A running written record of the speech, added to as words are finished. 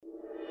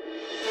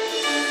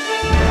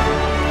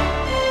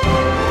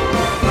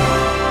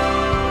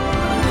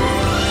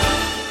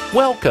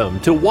Welcome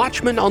to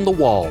Watchman on the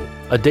Wall,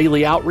 a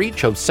daily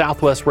outreach of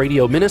Southwest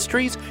Radio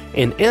Ministries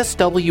and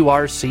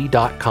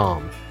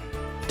SWRC.com.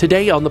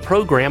 Today on the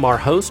program, our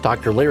hosts,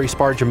 Dr. Larry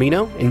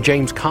Spargimino and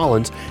James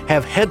Collins,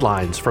 have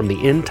headlines from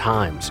the end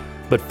times.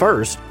 But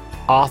first,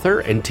 author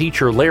and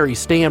teacher Larry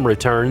Stamm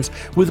returns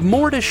with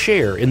more to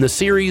share in the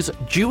series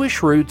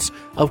Jewish Roots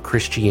of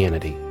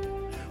Christianity.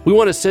 We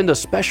want to send a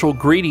special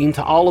greeting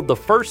to all of the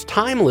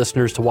first-time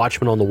listeners to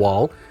Watchman on the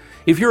Wall.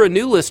 If you're a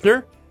new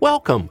listener,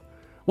 welcome.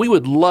 We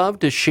would love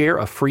to share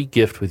a free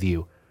gift with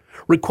you.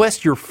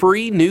 Request your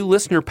free new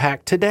listener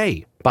pack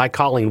today by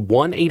calling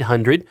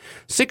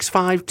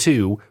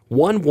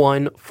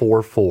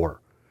 1-800-652-1144.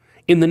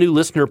 In the new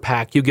listener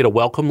pack, you get a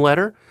welcome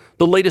letter,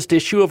 the latest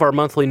issue of our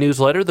monthly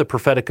newsletter, The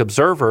Prophetic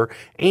Observer,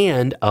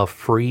 and a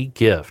free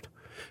gift.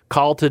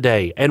 Call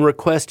today and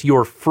request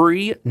your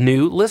free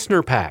new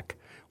listener pack.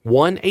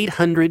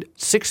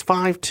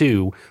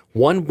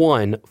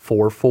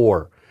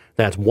 1-800-652-1144.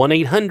 That's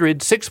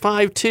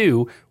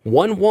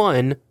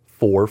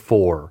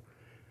 1-800-652-1144.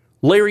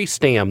 Larry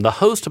Stamm, the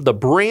host of the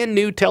brand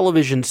new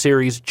television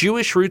series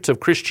Jewish Roots of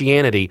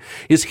Christianity,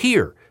 is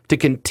here to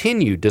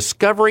continue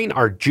discovering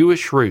our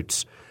Jewish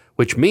roots,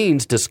 which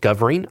means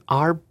discovering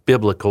our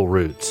biblical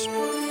roots.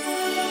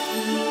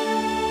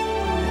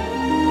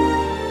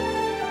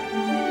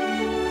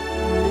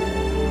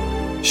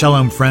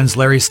 Shalom, friends.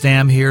 Larry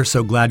Stamm here.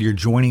 So glad you're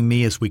joining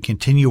me as we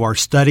continue our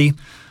study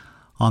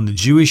on the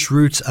Jewish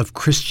roots of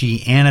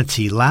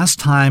Christianity. Last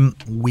time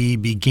we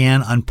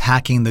began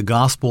unpacking the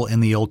gospel in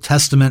the Old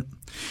Testament.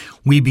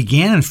 We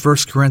began in 1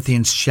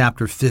 Corinthians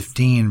chapter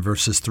 15,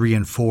 verses 3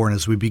 and 4. And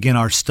as we begin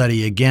our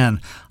study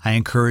again, I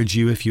encourage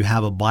you, if you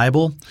have a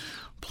Bible,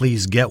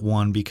 please get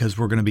one, because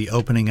we're going to be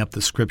opening up the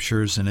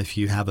scriptures. And if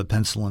you have a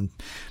pencil and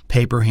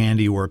paper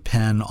handy or a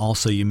pen,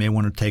 also you may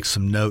want to take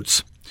some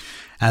notes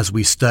as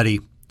we study.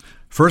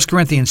 1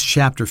 Corinthians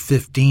chapter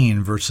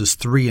 15, verses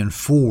 3 and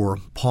 4,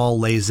 Paul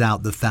lays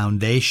out the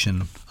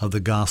foundation of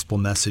the gospel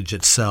message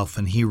itself.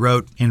 And he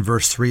wrote in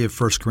verse 3 of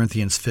 1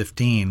 Corinthians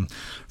 15,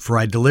 "For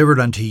I delivered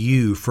unto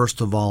you,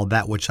 first of all,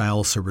 that which I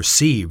also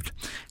received,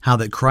 how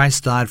that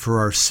Christ died for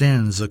our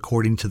sins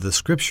according to the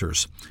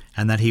Scriptures,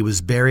 and that he was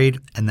buried,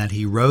 and that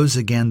he rose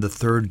again the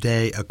third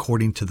day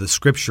according to the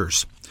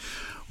Scriptures."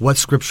 What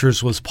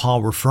Scriptures was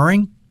Paul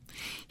referring?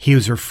 He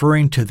was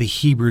referring to the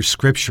Hebrew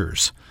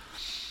Scriptures,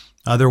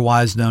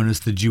 otherwise known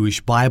as the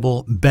Jewish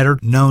Bible, better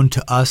known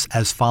to us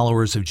as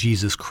followers of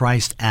Jesus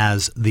Christ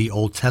as the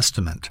Old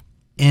Testament.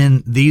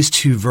 In these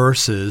two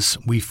verses,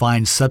 we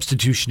find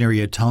substitutionary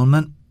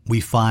atonement,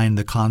 we find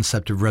the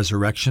concept of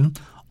resurrection,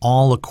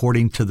 all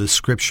according to the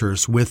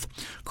Scriptures, with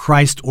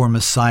Christ or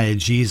Messiah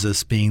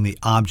Jesus being the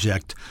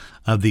object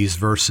of these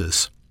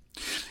verses.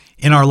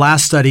 In our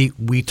last study,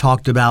 we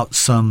talked about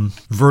some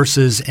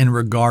verses in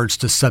regards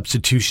to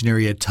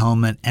substitutionary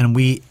atonement, and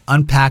we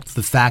unpacked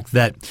the fact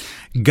that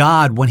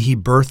God, when he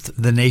birthed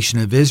the nation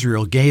of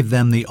Israel, gave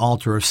them the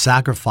altar of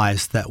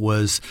sacrifice that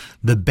was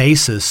the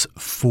basis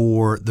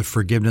for the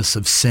forgiveness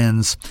of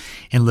sins.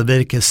 In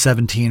Leviticus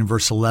 17,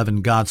 verse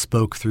 11, God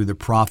spoke through the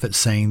prophet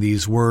saying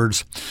these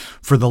words,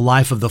 "For the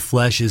life of the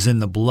flesh is in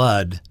the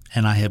blood,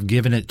 and I have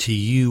given it to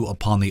you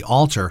upon the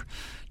altar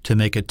to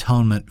make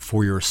atonement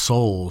for your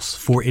souls.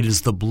 For it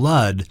is the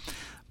blood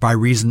by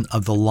reason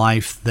of the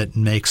life that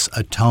makes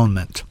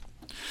atonement."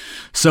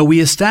 So we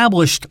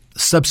established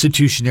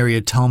substitutionary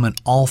atonement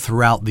all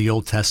throughout the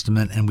Old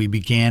Testament, and we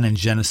began in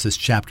Genesis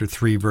chapter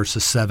 3,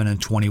 verses 7 and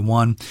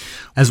 21.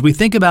 As we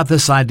think about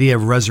this idea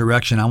of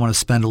resurrection, I want to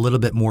spend a little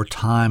bit more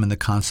time in the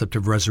concept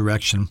of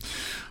resurrection.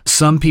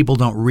 Some people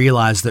don't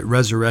realize that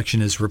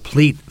resurrection is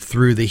replete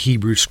through the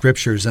Hebrew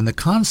Scriptures, and the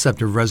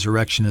concept of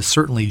resurrection is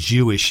certainly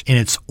Jewish in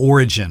its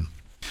origin.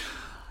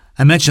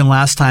 I mentioned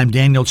last time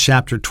Daniel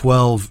chapter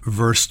 12,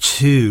 verse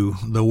 2,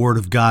 the Word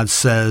of God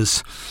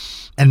says,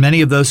 "And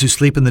many of those who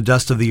sleep in the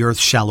dust of the earth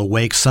shall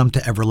awake, some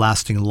to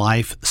everlasting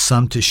life,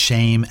 some to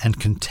shame and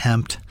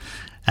contempt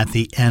at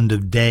the end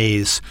of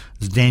days."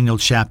 It's Daniel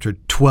chapter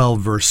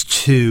 12, verse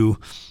 2.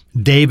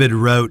 David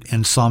wrote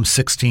in Psalm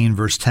 16,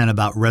 verse 10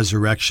 about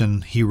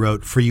resurrection. He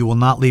wrote, "For you will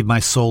not leave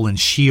my soul in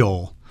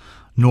Sheol,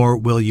 nor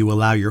will you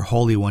allow your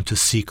Holy One to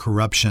see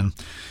corruption."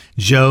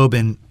 Job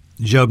in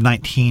Job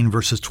 19,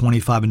 verses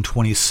 25 and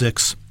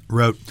 26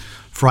 wrote,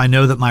 "For I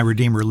know that my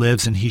Redeemer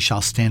lives, and he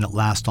shall stand at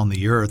last on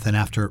the earth, and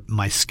after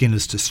my skin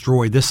is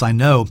destroyed. This I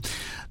know,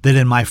 that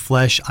in my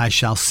flesh I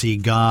shall see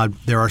God."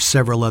 There are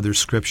several other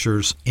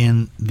scriptures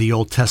in the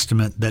Old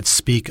Testament that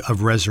speak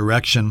of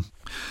resurrection.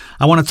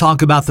 I want to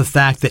talk about the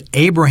fact that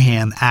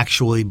Abraham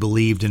actually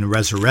believed in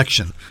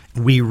resurrection.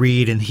 We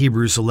read in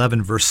Hebrews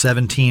 11, verse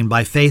 17,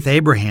 "By faith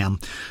Abraham,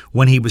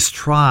 when he was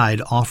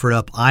tried, offered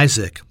up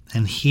Isaac.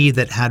 And he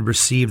that had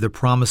received the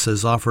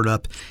promises offered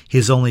up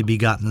his only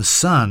begotten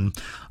son,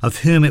 of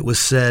whom it was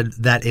said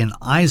that in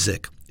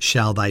Isaac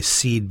shall thy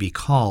seed be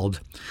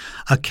called,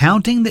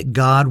 accounting that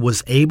God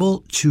was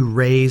able to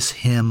raise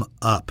him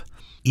up,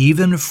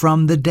 even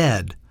from the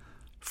dead,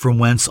 from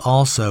whence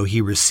also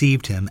he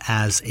received him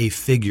as a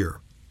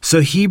figure."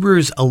 So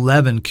Hebrews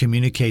 11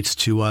 communicates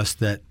to us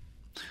that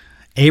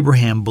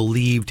Abraham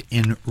believed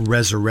in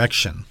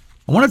resurrection.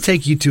 I want to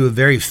take you to a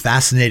very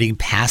fascinating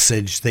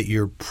passage that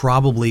you're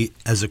probably,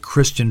 as a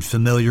Christian,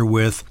 familiar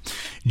with.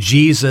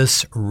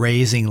 Jesus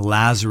raising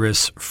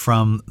Lazarus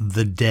from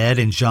the dead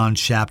in John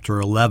chapter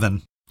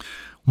 11.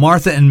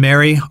 Martha and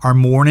Mary are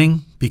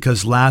mourning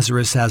because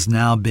Lazarus has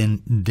now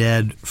been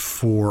dead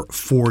for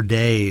 4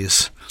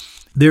 days.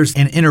 There's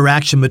an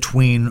interaction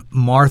between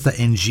Martha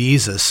and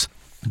Jesus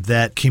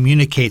that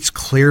communicates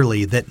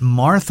clearly that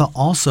Martha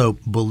also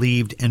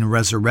believed in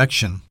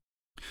resurrection.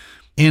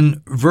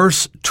 In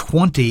verse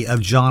 20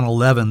 of John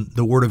 11,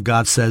 the Word of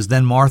God says,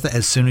 "Then Martha,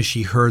 as soon as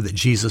she heard that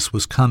Jesus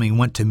was coming,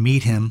 went to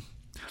meet him.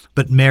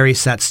 But Mary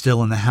sat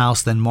still in the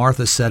house. Then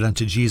Martha said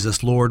unto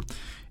Jesus, Lord,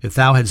 if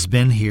thou hadst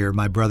been here,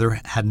 my brother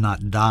had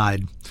not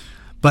died.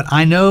 But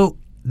I know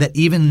that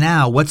even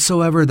now,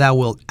 whatsoever thou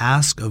wilt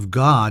ask of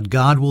God,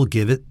 God will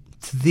give it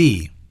to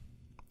thee.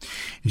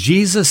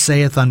 Jesus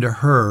saith unto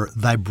her,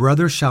 Thy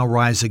brother shall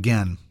rise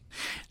again."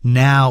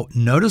 Now,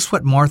 notice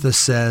what Martha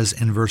says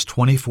in verse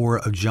 24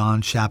 of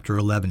John chapter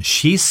 11.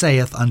 She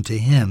saith unto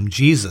him,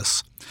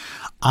 Jesus,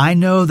 I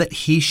know that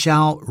he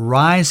shall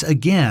rise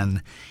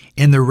again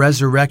in the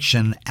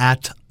resurrection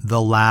at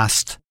the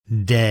last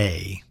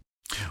day.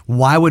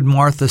 Why would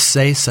Martha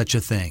say such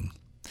a thing?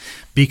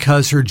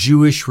 Because her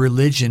Jewish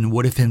religion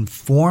would have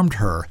informed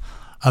her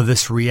of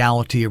this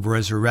reality of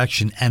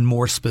resurrection, and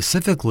more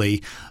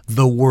specifically,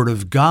 the Word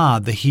of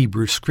God, the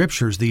Hebrew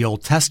Scriptures, the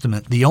Old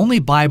Testament, the only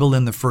Bible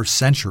in the first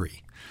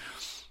century,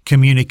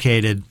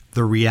 communicated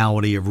the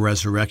reality of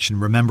resurrection.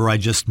 Remember, I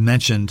just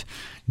mentioned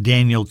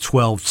Daniel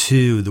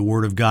 12:2. The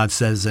Word of God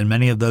says, "And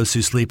many of those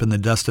who sleep in the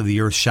dust of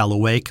the earth shall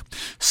awake,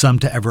 some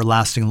to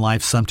everlasting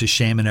life, some to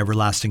shame and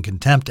everlasting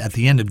contempt at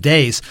the end of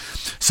days."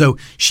 So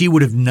she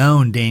would have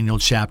known Daniel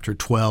chapter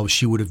 12.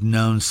 She would have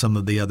known some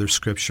of the other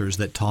scriptures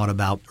that taught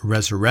about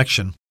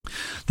resurrection.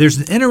 There's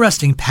an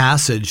interesting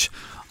passage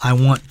I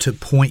want to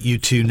point you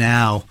to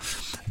now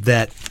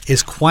that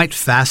is quite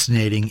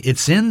fascinating.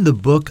 It's in the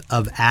book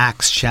of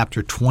Acts,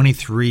 chapter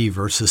 23,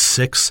 verses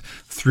 6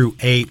 through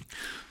 8.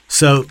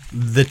 So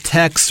the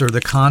text or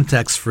the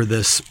context for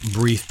this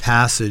brief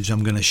passage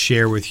I'm going to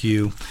share with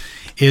you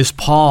is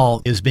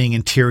Paul is being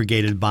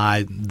interrogated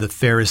by the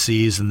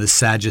Pharisees and the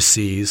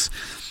Sadducees.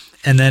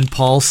 And then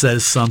Paul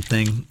says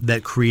something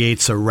that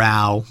creates a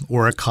row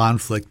or a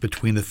conflict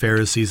between the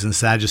Pharisees and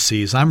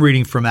Sadducees. I'm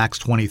reading from Acts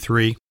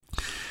 23.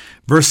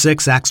 Verse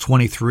 6, Acts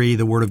 23,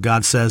 the Word of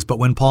God says, "But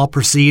when Paul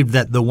perceived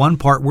that the one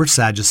part were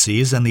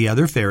Sadducees and the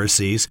other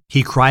Pharisees,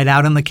 he cried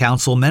out in the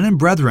council, Men and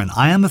brethren,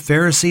 I am a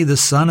Pharisee, the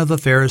son of a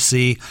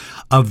Pharisee.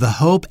 Of the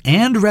hope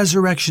and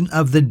resurrection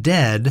of the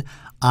dead,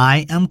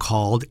 I am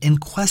called in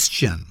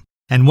question."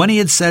 And when he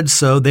had said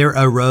so, there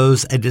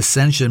arose a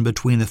dissension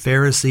between the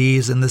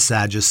Pharisees and the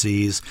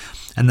Sadducees,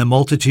 and the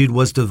multitude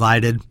was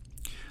divided.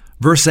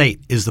 Verse 8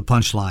 is the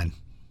punchline.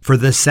 "For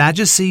the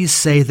Sadducees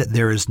say that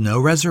there is no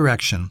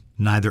resurrection,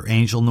 neither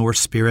angel nor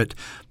spirit,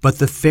 but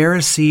the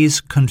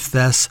Pharisees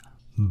confess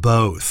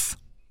both."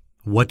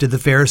 What did the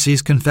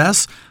Pharisees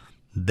confess?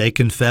 They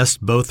confessed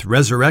both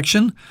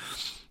resurrection,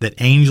 that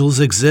angels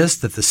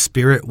exist, that the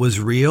spirit was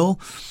real.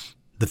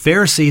 The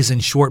Pharisees, in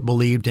short,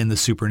 believed in the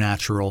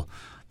supernatural.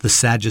 The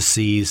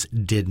Sadducees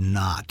did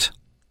not.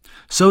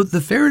 So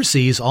the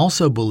Pharisees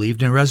also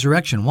believed in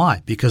resurrection.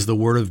 Why? Because the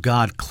Word of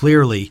God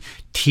clearly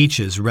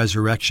teaches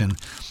resurrection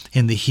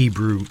in the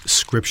Hebrew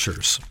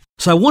Scriptures.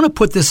 So I want to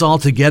put this all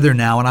together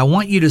now, and I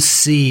want you to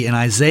see in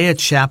Isaiah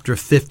chapter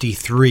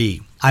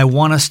 53, I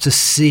want us to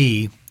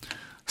see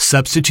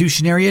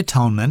substitutionary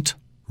atonement,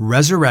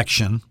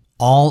 resurrection,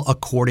 all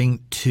according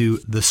to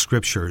the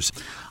Scriptures.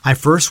 I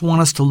first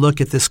want us to look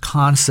at this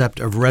concept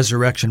of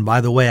resurrection. By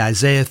the way,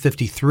 Isaiah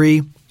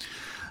 53,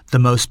 the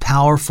most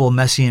powerful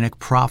messianic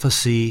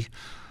prophecy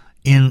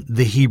in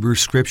the Hebrew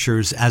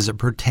Scriptures as it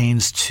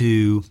pertains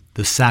to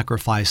the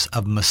sacrifice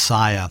of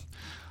Messiah.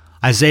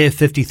 Isaiah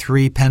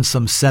 53 penned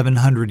some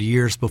 700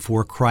 years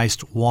before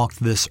Christ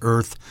walked this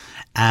earth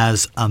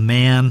as a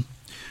man.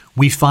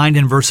 We find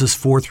in verses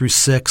 4 through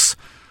 6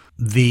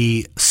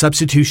 the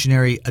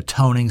substitutionary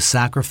atoning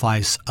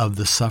sacrifice of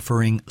the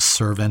suffering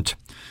servant.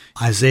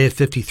 Isaiah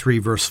 53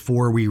 verse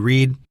 4 we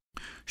read,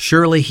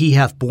 "Surely he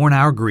hath borne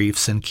our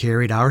griefs and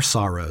carried our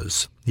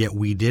sorrows. Yet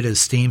we did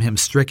esteem him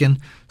stricken,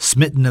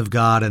 smitten of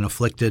God, and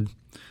afflicted.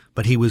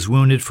 But he was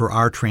wounded for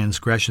our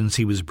transgressions,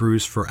 he was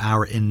bruised for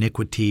our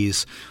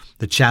iniquities.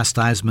 The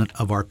chastisement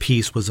of our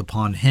peace was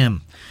upon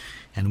him,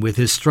 and with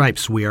his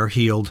stripes we are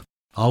healed.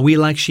 All we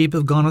like sheep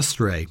have gone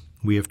astray.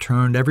 We have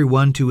turned every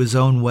one to his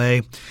own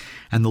way,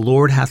 and the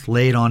Lord hath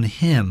laid on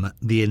him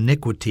the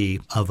iniquity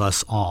of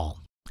us all."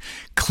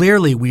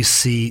 Clearly, we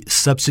see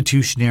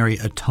substitutionary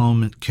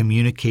atonement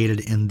communicated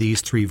in these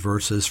 3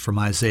 verses from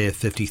Isaiah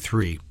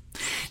 53.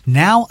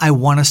 Now I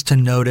want us to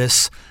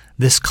notice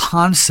this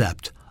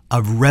concept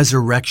of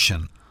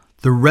resurrection,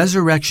 the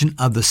resurrection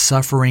of the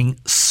suffering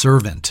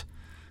servant,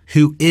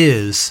 who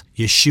is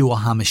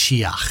Yeshua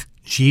HaMashiach,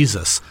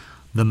 Jesus,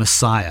 the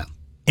Messiah.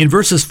 In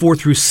verses 4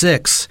 through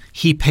 6,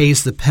 he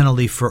pays the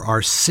penalty for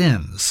our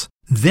sins.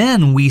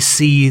 Then we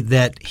see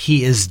that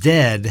he is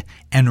dead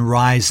and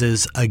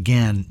rises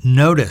again.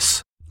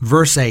 Notice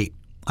verse 8,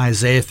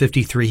 Isaiah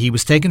 53, he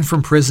was taken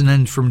from prison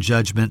and from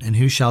judgment, and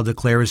who shall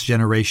declare his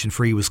generation?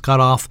 For he was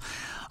cut off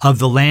of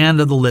the land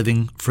of the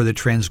living, for the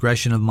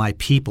transgression of my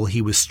people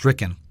he was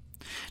stricken.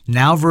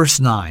 Now verse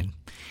 9,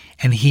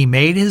 and he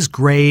made his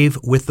grave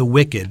with the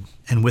wicked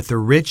and with the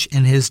rich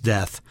in his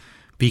death,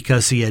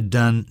 because he had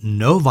done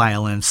no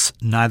violence,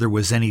 neither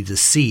was any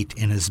deceit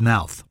in his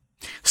mouth.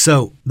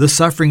 So the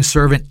suffering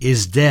servant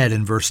is dead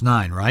in verse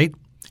 9, right?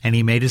 And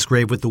he made his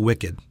grave with the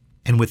wicked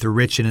and with the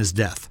rich in his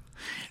death.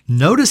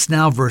 Notice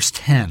now verse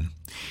 10,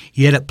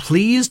 yet it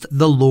pleased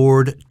the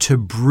Lord to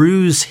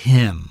bruise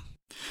him.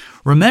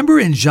 Remember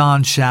in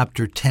John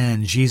chapter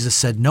 10, Jesus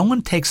said, no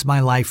one takes my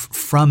life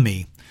from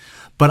me,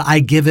 but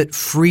I give it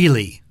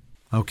freely.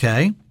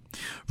 Okay?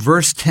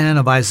 Verse 10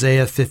 of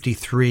Isaiah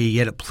 53,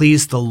 yet it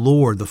pleased the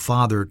Lord the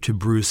Father to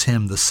bruise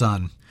him, the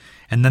Son.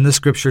 And then the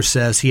scripture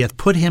says, he hath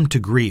put him to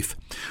grief.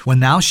 When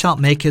thou shalt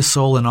make his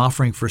soul an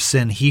offering for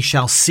sin, he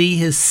shall see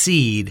his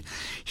seed.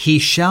 He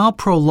shall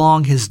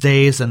prolong his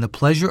days, and the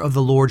pleasure of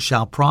the Lord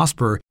shall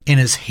prosper in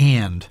his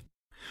hand.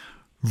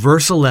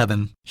 Verse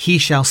 11, he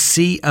shall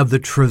see of the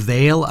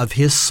travail of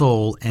his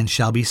soul, and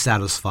shall be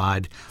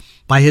satisfied.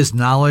 By his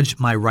knowledge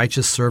my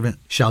righteous servant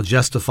shall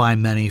justify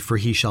many, for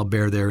he shall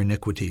bear their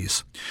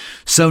iniquities.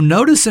 So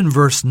notice in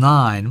verse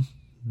 9,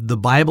 the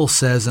Bible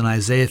says in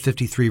Isaiah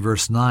 53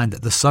 verse 9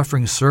 that the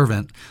suffering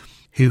servant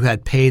who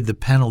had paid the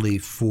penalty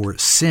for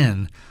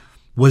sin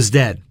was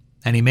dead,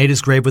 and he made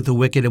his grave with the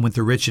wicked and with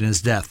the rich in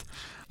his death.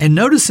 And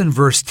notice in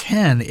verse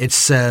 10 it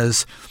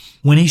says,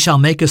 when he shall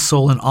make his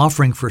soul an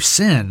offering for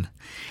sin,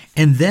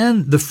 and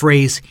then the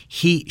phrase,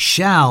 he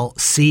shall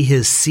see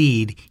his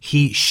seed,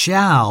 he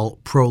shall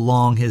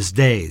prolong his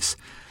days.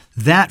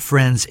 That,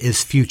 friends,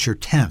 is future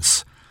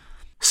tense.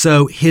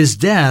 So his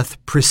death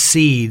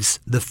precedes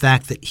the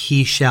fact that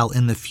he shall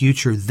in the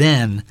future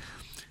then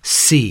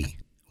see.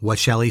 What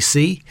shall he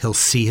see? He'll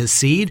see his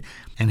seed,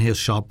 and he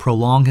shall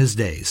prolong his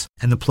days,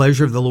 and the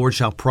pleasure of the Lord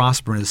shall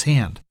prosper in his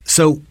hand.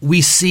 So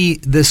we see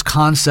this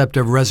concept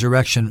of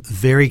resurrection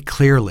very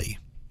clearly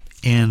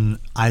in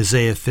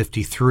Isaiah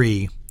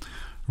 53,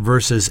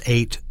 verses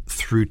 8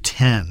 through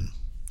 10,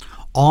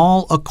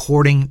 all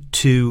according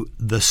to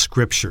the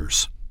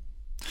Scriptures.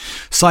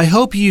 So I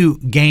hope you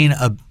gain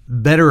a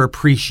better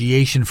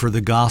appreciation for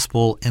the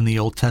gospel in the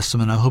Old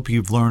Testament. I hope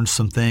you've learned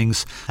some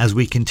things as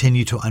we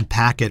continue to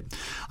unpack it.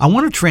 I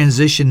want to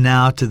transition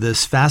now to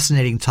this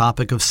fascinating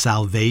topic of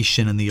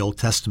salvation in the Old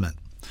Testament.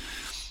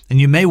 And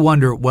you may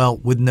wonder, well,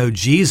 with no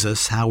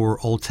Jesus, how were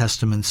Old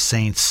Testament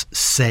saints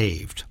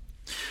saved?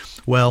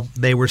 Well,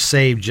 they were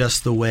saved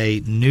just the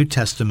way New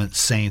Testament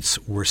saints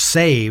were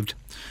saved.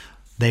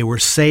 They were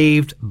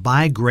saved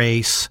by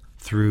grace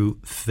through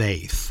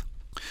faith.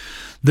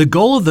 The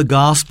goal of the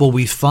gospel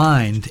we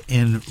find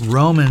in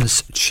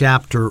Romans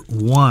chapter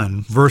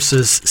 1,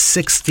 verses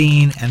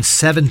 16 and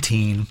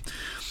 17.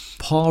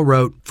 Paul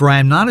wrote, for I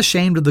am not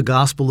ashamed of the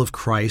gospel of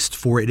Christ,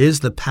 for it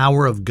is the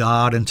power of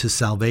God unto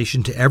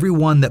salvation to every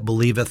one that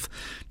believeth,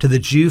 to the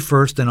Jew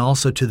first and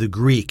also to the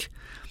Greek.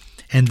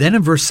 And then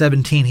in verse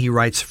 17 he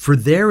writes, for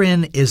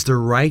therein is the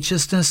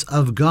righteousness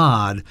of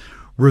God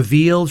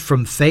revealed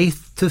from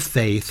faith to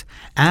faith,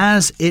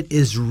 as it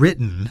is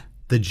written,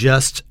 the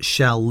just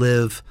shall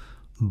live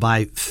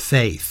by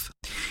faith.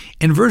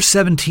 In verse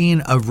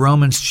 17 of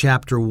Romans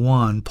chapter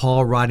 1,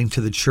 Paul writing to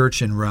the church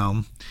in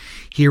Rome,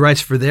 he writes,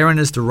 for therein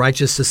is the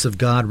righteousness of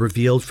God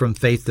revealed from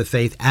faith to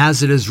faith,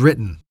 as it is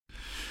written.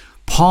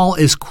 Paul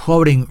is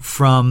quoting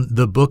from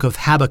the book of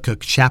Habakkuk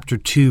chapter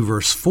 2,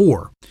 verse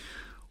 4,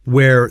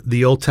 where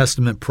the Old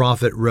Testament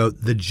prophet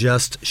wrote, the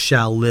just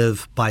shall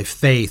live by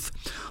faith.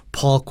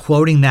 Paul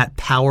quoting that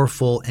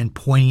powerful and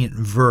poignant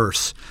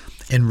verse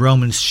in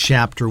Romans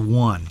chapter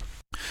 1.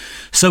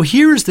 So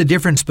here is the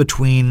difference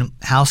between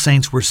how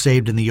saints were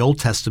saved in the Old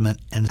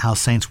Testament and how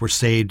saints were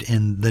saved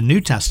in the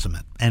New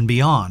Testament and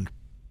beyond.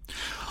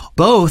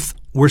 Both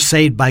were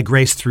saved by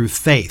grace through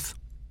faith.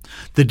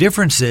 The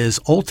difference is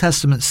Old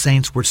Testament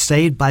saints were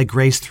saved by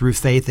grace through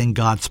faith in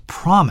God's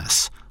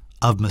promise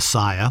of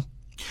Messiah,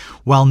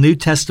 while New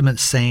Testament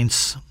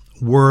saints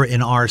were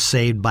and are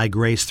saved by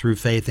grace through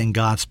faith in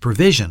God's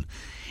provision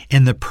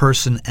in the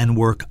person and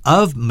work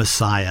of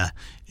Messiah,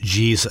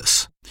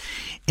 Jesus.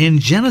 In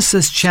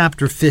Genesis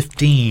chapter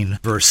 15,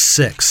 verse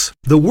 6,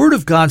 the Word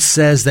of God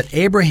says that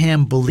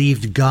Abraham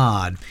believed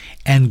God,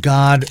 and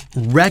God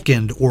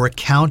reckoned or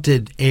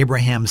accounted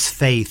Abraham's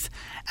faith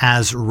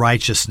as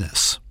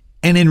righteousness.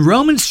 And in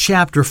Romans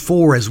chapter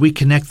 4, as we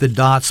connect the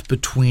dots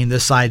between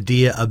this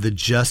idea of the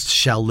just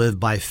shall live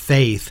by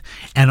faith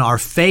and our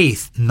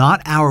faith,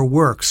 not our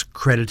works,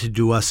 credited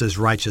to us as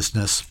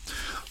righteousness,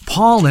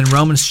 Paul in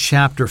Romans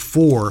chapter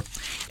 4,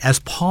 as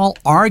Paul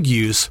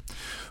argues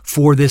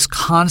for this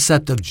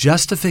concept of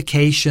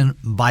justification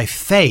by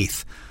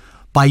faith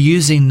by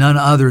using none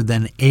other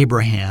than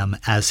Abraham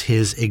as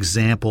his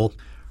example.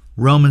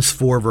 Romans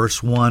 4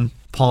 verse 1,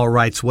 Paul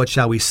writes, "What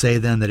shall we say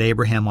then that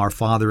Abraham our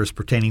father as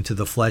pertaining to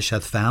the flesh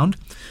hath found?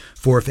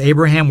 For if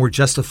Abraham were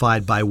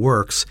justified by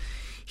works,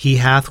 he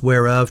hath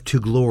whereof to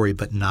glory,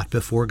 but not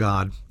before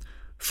God.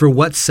 For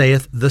what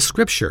saith the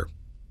Scripture?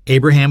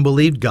 Abraham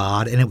believed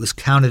God, and it was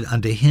counted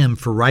unto him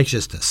for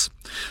righteousness."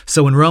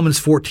 So in Romans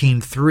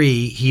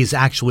 14:3, he's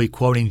actually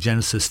quoting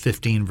Genesis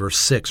 15, verse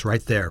 6,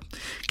 right there.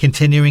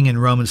 Continuing in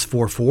Romans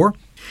 4:4,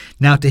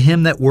 "Now to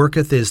him that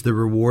worketh is the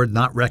reward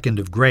not reckoned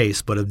of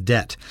grace, but of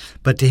debt.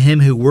 But to him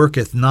who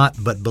worketh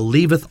not, but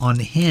believeth on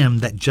him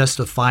that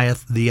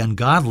justifieth the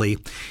ungodly,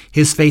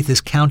 his faith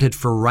is counted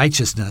for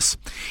righteousness.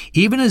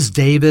 Even as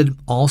David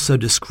also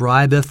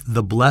describeth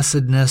the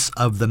blessedness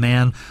of the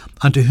man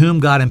unto whom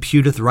God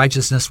imputeth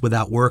righteousness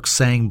without works,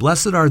 saying,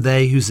 Blessed are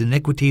they whose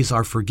iniquities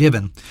are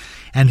forgiven,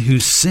 and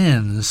whose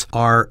sins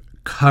are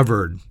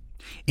covered."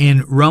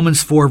 In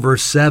Romans 4,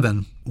 verse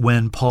 7,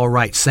 when Paul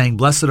writes, saying,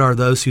 "Blessed are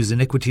those whose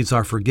iniquities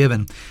are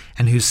forgiven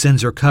and whose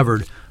sins are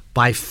covered,"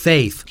 by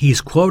faith,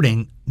 he's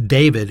quoting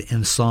David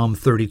in Psalm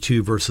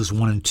 32, verses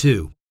 1 and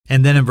 2.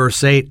 And then in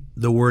verse 8,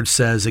 the word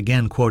says,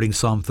 again quoting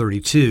Psalm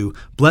 32,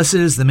 "Blessed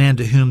is the man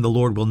to whom the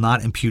Lord will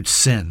not impute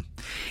sin."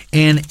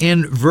 And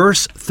in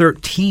verse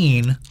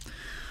 13,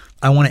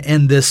 I want to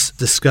end this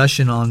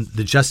discussion on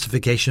the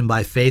justification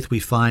by faith we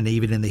find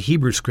even in the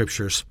Hebrew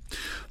Scriptures.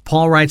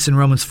 Paul writes in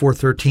Romans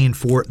 4:13,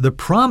 "For the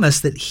promise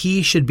that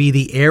he should be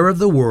the heir of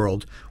the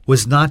world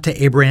was not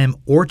to Abraham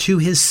or to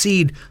his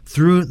seed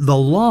through the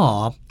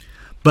law,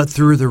 but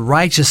through the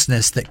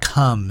righteousness that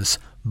comes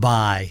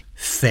by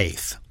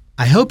faith."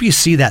 I hope you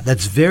see that.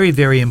 That's very,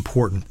 very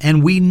important.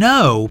 And we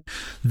know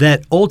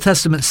that Old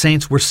Testament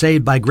saints were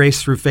saved by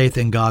grace through faith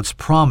in God's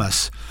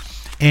promise.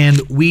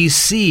 And we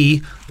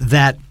see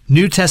that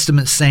New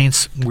Testament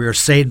saints, we are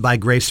saved by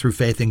grace through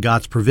faith in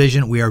God's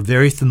provision. We are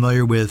very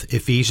familiar with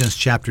Ephesians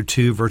chapter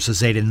 2,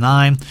 verses 8 and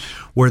 9,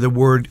 where the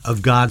word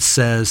of God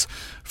says,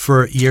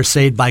 "For ye are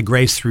saved by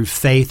grace through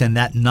faith, and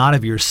that not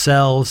of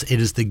yourselves. It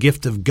is the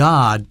gift of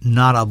God,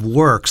 not of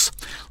works,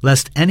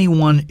 lest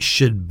anyone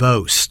should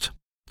boast."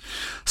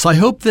 So I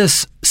hope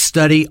this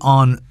study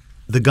on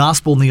the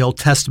gospel in the Old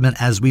Testament,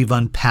 as we've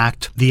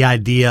unpacked the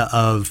idea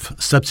of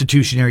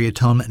substitutionary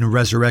atonement and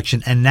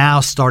resurrection, and now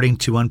starting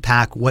to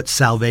unpack what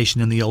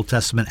salvation in the Old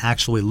Testament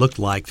actually looked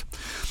like.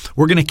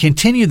 We're going to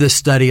continue this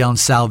study on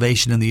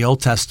salvation in the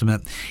Old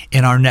Testament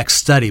in our next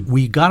study.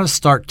 We got to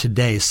start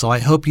today, so I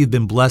hope you've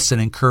been blessed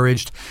and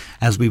encouraged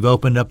as we've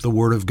opened up the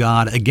Word of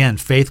God. Again,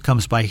 faith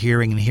comes by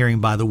hearing, and hearing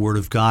by the Word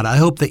of God. I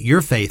hope that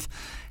your faith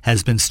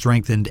has been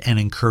strengthened and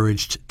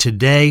encouraged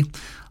today.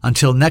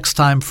 Until next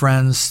time,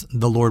 friends,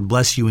 the Lord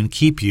bless you and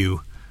keep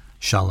you.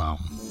 Shalom.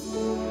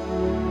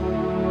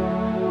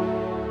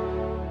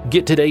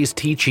 Get today's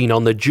teaching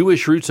on the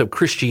Jewish roots of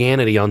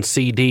Christianity on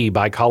CD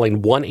by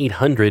calling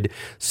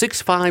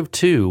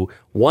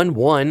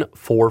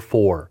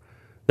 1-800-652-1144.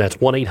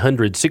 That's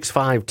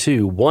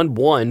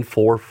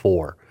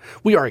 1-800-652-1144.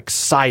 We are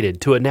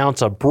excited to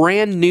announce a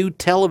brand new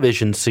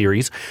television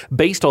series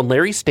based on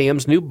Larry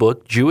Stamm's new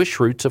book, Jewish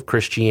Roots of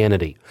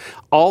Christianity.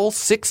 All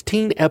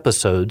 16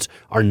 episodes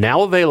are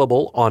now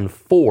available on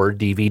 4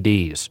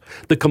 DVDs.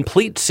 The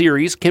complete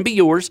series can be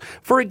yours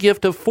for a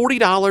gift of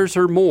 $40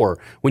 or more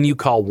when you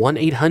call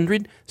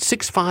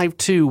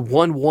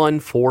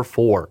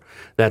 1-800-652-1144.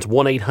 That's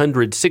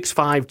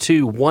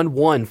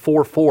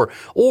 1-800-652-1144,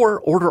 or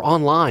order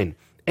online,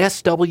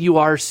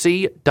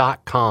 swrc.com.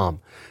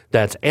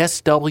 That's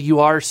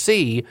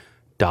swrc.com.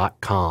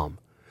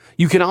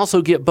 You can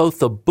also get both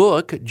the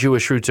book,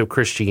 Jewish Roots of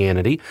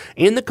Christianity,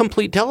 and the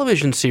complete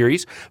television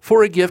series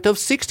for a gift of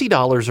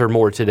 $60 or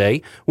more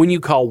today when you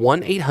call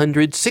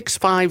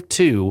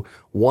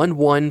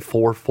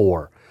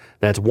 1-800-652-1144.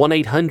 That's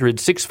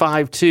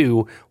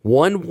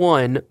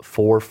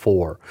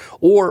 1-800-652-1144.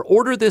 Or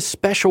order this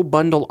special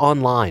bundle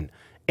online,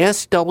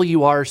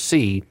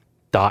 swrc.com.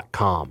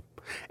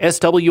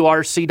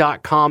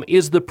 swrc.com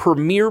is the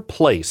premier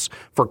place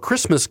for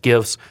Christmas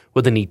gifts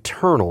with an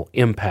eternal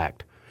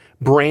impact.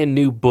 Brand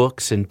new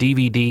books and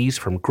DVDs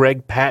from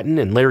Greg Patton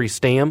and Larry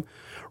Stamm,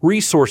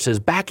 resources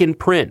back in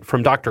print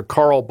from Dr.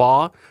 Carl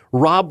Baugh,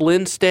 Rob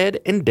Lindstedt,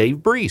 and Dave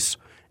Brees,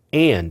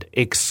 and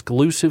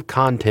exclusive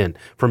content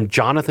from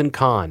Jonathan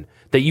Kahn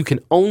that you can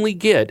only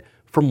get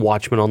from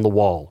Watchmen on the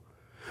Wall.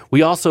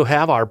 We also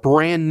have our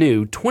brand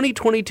new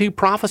 2022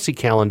 prophecy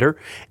calendar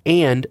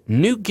and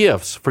new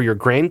gifts for your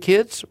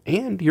grandkids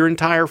and your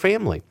entire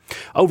family.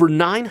 Over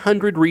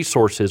 900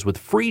 resources with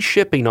free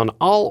shipping on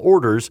all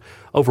orders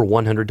over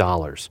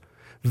 $100.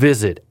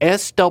 Visit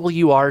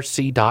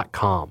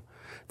swrc.com.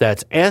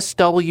 That's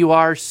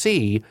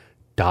swrc.com.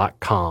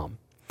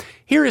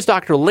 Here is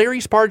Dr. Larry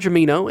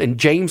Spargimino and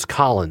James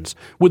Collins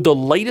with the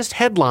latest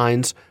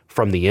headlines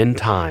from the end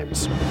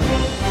times.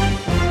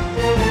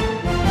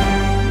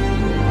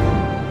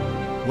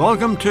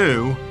 Welcome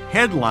to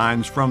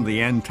Headlines from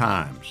the End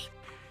Times.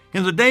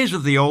 In the days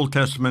of the Old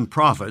Testament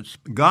prophets,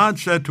 God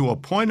said to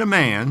appoint a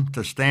man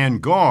to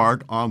stand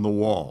guard on the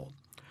wall.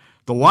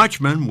 The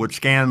watchman would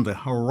scan the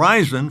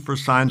horizon for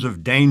signs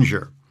of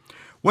danger.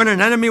 When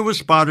an enemy was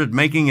spotted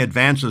making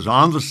advances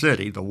on the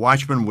city, the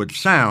watchman would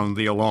sound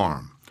the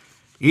alarm.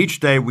 Each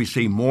day we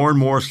see more and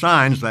more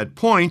signs that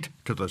point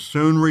to the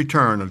soon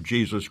return of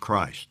Jesus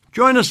Christ.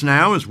 Join us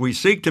now as we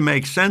seek to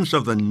make sense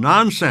of the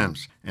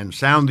nonsense and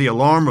sound the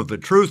alarm of the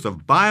truth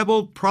of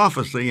Bible,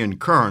 prophecy, and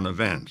current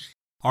events.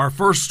 Our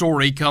first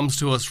story comes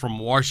to us from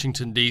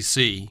Washington,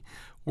 D.C.,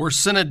 where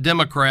Senate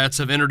Democrats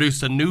have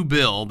introduced a new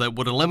bill that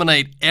would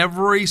eliminate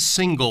every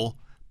single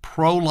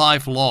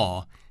pro-life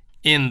law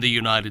in the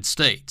United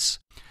States.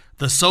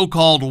 The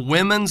so-called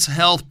Women's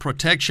Health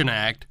Protection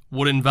Act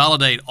would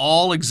invalidate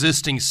all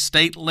existing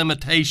state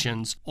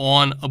limitations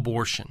on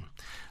abortion.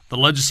 The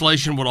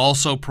legislation would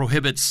also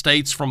prohibit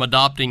states from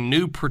adopting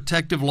new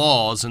protective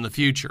laws in the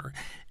future,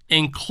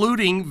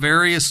 including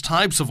various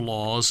types of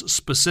laws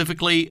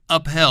specifically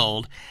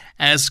upheld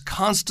as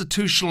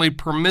constitutionally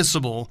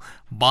permissible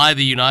by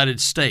the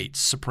United States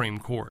Supreme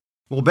Court.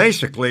 Well,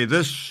 basically,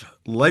 this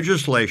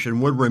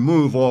legislation would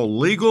remove all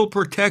legal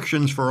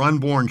protections for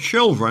unborn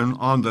children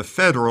on the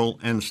federal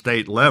and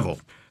state level.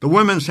 The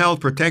Women's Health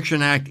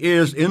Protection Act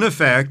is, in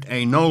effect,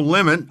 a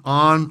no-limit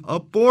on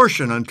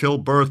abortion until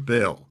birth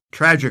bill.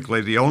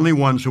 Tragically, the only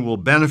ones who will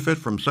benefit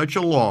from such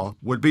a law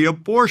would be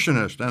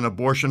abortionists and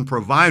abortion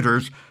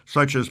providers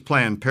such as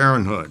Planned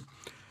Parenthood.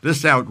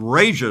 This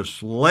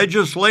outrageous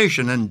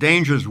legislation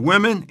endangers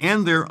women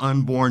and their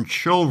unborn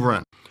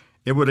children.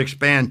 It would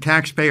expand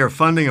taxpayer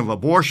funding of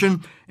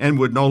abortion and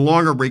would no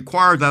longer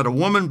require that a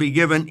woman be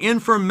given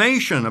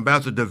information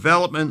about the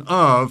development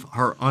of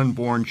her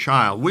unborn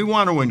child. We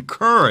want to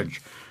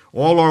encourage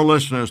all our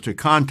listeners to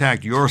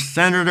contact your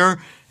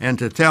senator and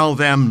to tell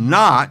them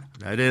not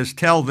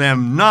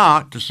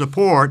to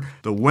support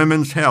the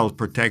Women's Health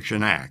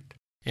Protection Act.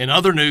 In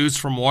other news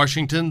from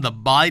Washington, the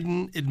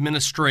Biden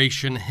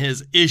administration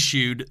has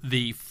issued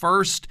the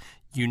first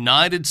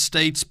United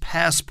States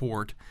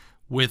passport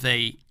with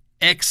a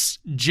X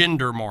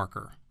gender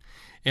marker.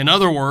 In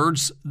other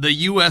words, the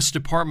U.S.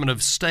 Department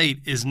of State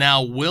is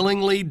now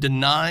willingly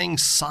denying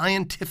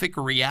scientific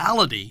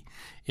reality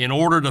in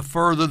order to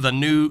further the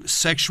new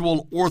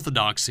sexual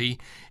orthodoxy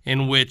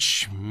in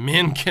which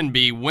men can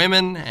be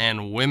women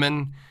and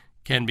women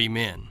can be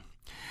men.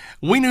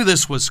 We knew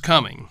this was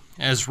coming.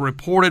 As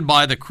reported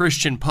by the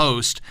Christian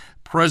Post,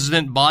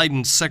 President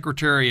Biden's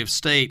Secretary of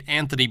State,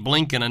 Anthony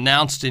Blinken,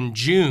 announced in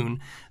June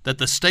that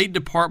the State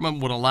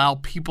Department would allow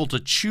people to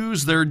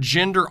choose their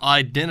gender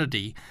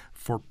identity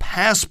for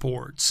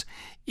passports,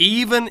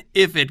 even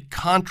if it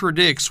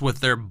contradicts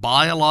with their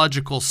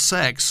biological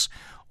sex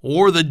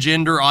or the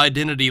gender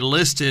identity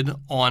listed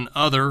on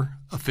other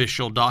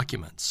official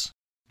documents.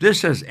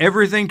 This has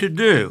everything to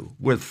do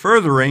with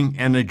furthering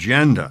an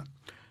agenda.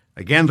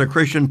 Again, the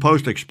Christian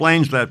Post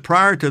explains that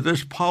prior to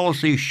this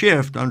policy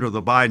shift under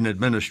the Biden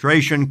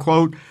administration,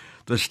 quote,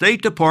 the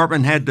State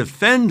Department had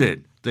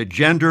defended the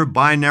gender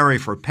binary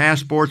for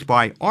passports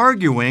by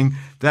arguing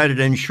that it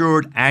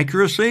ensured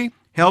accuracy,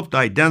 helped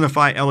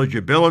identify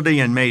eligibility,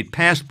 and made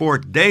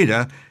passport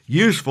data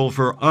useful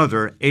for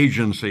other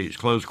agencies,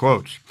 close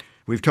quotes.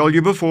 We've told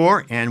you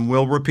before, and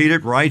we'll repeat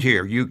it right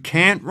here. You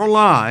can't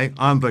rely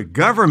on the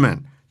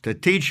government to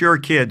teach your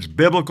kids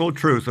biblical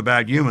truth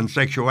about human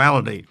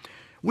sexuality.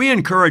 We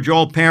encourage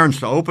all parents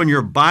to open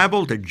your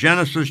Bible to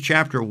Genesis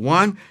chapter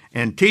 1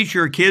 and teach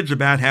your kids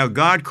about how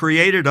God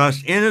created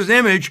us in His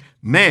image,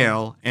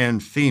 male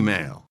and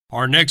female.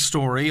 Our next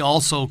story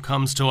also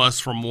comes to us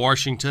from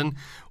Washington,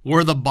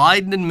 where the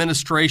Biden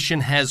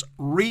administration has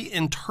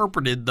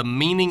reinterpreted the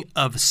meaning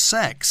of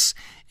sex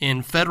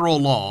in federal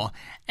law,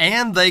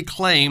 and they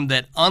claim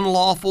that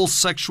unlawful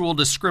sexual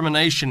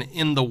discrimination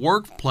in the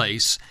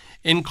workplace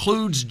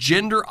includes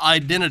gender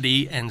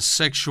identity and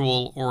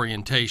sexual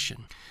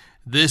orientation.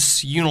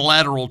 This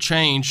unilateral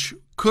change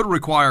could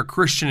require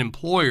Christian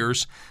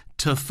employers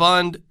to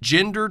fund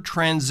gender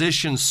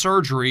transition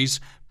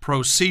surgeries,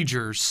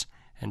 procedures,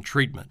 and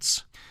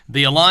treatments.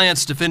 The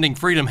Alliance Defending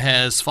Freedom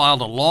has filed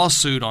a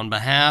lawsuit on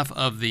behalf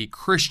of the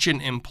Christian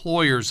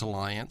Employers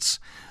Alliance.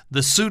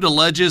 The suit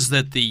alleges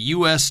that the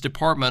U.S.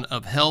 Department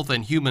of Health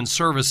and Human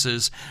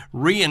Services'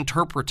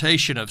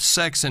 reinterpretation of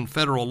sex in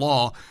federal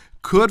law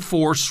could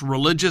force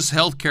religious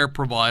health care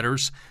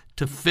providers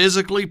to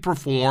physically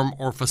perform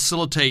or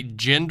facilitate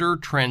gender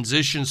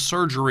transition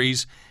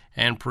surgeries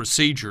and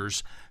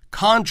procedures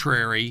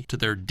contrary to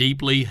their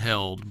deeply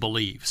held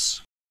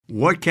beliefs.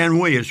 What can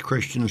we as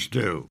Christians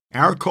do?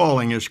 Our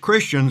calling as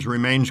Christians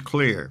remains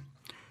clear.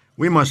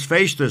 We must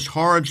face this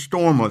horrid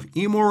storm of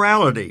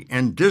immorality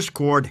and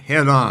discord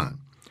head-on.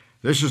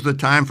 This is the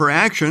time for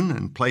action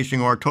and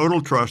placing our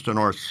total trust in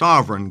our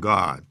sovereign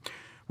God.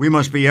 We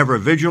must be ever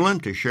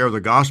vigilant to share the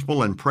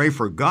gospel and pray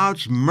for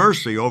God's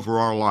mercy over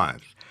our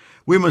lives.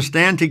 We must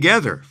stand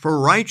together for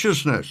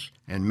righteousness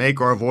and make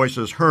our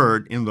voices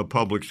heard in the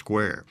public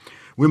square.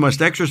 We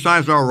must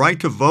exercise our right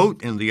to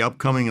vote in the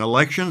upcoming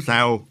elections.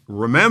 Now,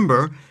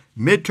 remember,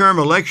 midterm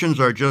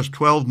elections are just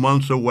 12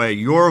 months away.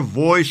 Your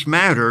voice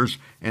matters,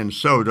 and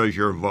so does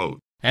your vote.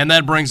 And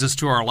that brings us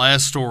to our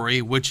last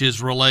story, which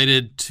is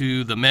related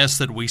to the mess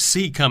that we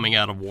see coming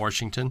out of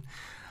Washington.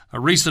 A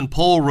recent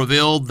poll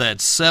revealed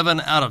that 7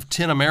 out of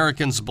 10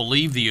 Americans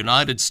believe the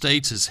United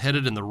States is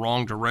headed in the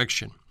wrong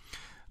direction.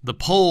 The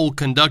poll,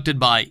 conducted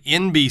by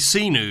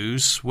NBC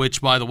News,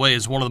 which, by the way,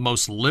 is one of the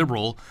most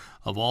liberal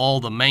of all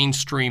the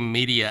mainstream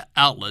media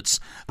outlets,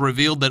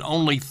 revealed that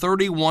only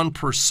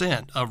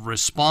 31% of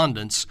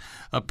respondents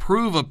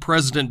approve of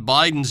President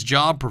Biden's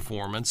job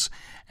performance,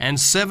 and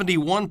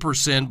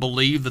 71%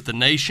 believe that the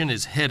nation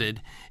is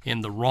headed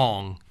in the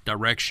wrong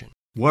direction.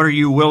 What are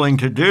you willing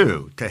to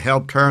do to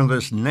help turn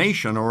this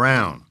nation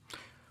around?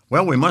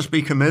 Well, we must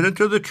be committed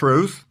to the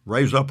truth,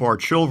 raise up our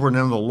children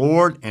in the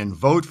Lord, and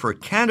vote for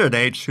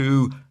candidates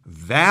who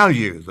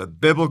value the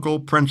biblical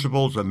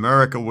principles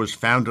America was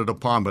founded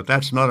upon. But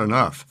that's not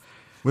enough.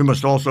 We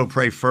must also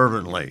pray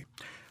fervently.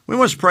 We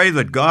must pray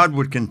that God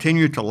would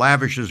continue to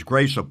lavish His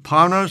grace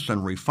upon us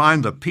and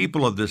refine the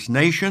people of this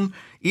nation,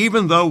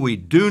 even though we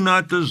do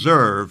not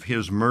deserve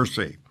His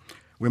mercy.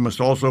 We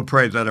must also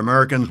pray that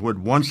Americans would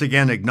once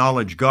again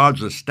acknowledge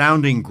God's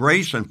astounding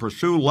grace and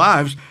pursue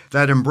lives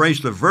that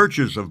embrace the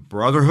virtues of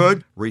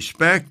brotherhood,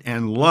 respect,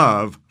 and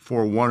love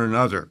for one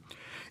another.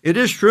 It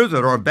is true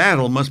that our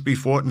battle must be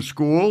fought in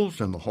schools,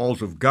 in the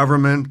halls of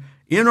government,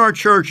 in our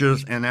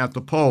churches, and at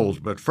the polls,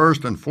 but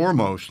first and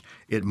foremost,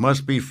 it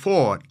must be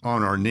fought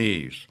on our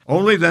knees.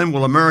 Only then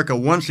will America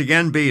once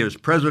again be, as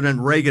President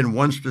Reagan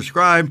once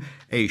described,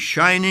 a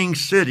shining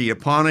city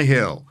upon a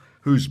hill,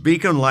 whose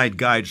beacon light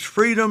guides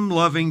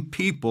freedom-loving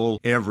people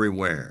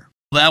everywhere.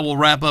 That will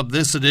wrap up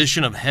this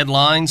edition of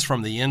Headlines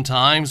from the End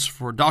Times.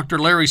 For Dr.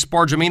 Larry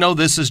Spargimino,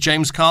 this is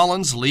James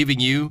Collins, leaving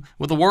you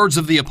with the words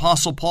of the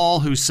Apostle Paul,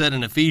 who said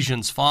in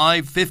Ephesians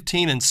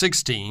 5:15 and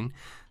 16,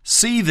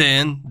 "See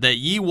then that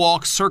ye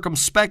walk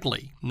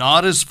circumspectly,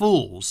 not as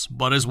fools,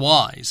 but as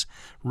wise,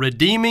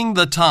 redeeming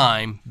the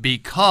time,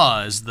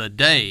 because the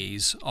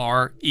days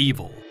are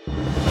evil."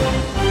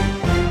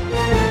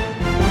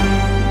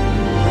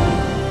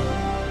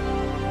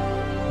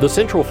 The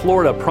Central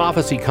Florida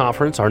Prophecy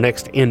Conference, our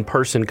next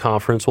in-person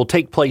conference, will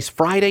take place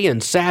Friday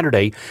and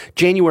Saturday,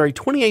 January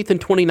 28th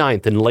and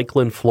 29th in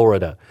Lakeland,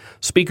 Florida.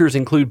 Speakers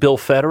include Bill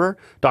Federer,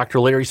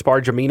 Dr. Larry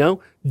Spargimino,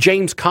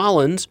 James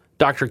Collins,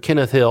 Dr.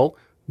 Kenneth Hill,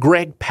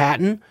 Greg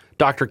Patton,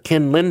 Dr.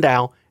 Ken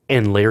Lindow,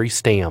 and Larry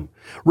Stamm.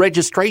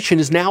 Registration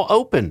is now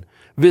open.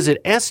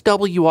 Visit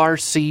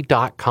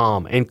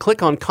swrc.com and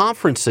click on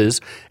Conferences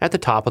at the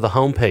top of the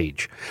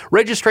homepage.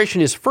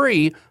 Registration is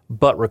free,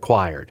 but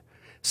required.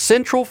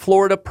 Central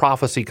Florida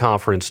Prophecy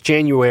Conference,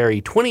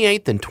 January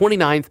 28th and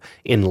 29th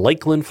in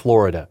Lakeland,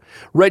 Florida.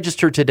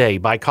 Register today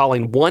by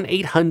calling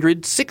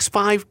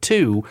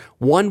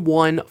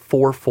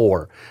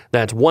 1-800-652-1144.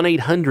 That's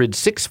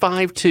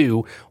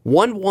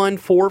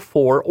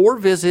 1-800-652-1144 or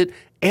visit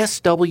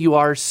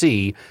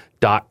swrc.com.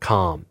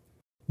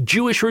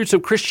 Jewish Roots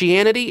of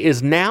Christianity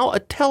is now a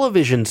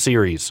television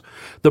series.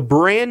 The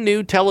brand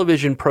new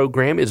television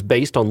program is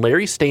based on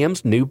Larry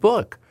Stamm's new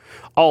book.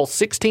 All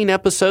 16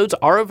 episodes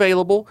are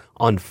available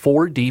on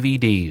 4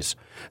 DVDs.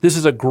 This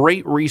is a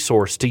great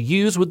resource to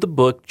use with the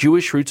book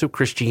Jewish Roots of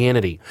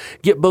Christianity.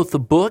 Get both the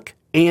book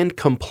and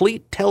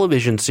complete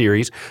television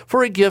series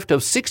for a gift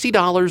of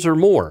 $60 or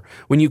more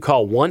when you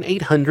call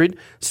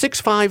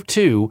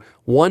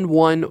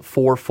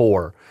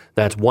 1-800-652-1144.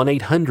 That's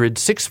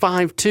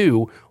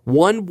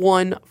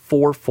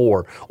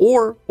 1-800-652-1144.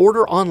 Or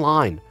order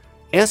online,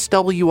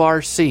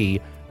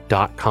 swrc.com.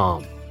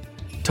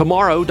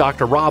 Tomorrow,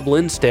 Dr. Rob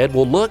Lindstead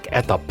will look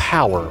at the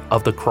power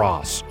of the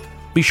cross.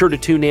 Be sure to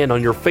tune in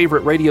on your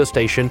favorite radio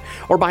station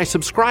or by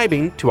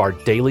subscribing to our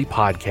daily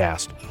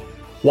podcast.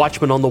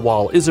 Watchman on the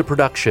Wall is a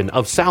production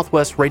of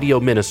Southwest Radio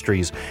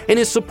Ministries and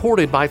is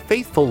supported by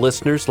faithful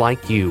listeners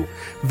like you.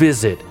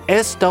 Visit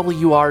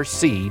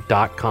swrc.com.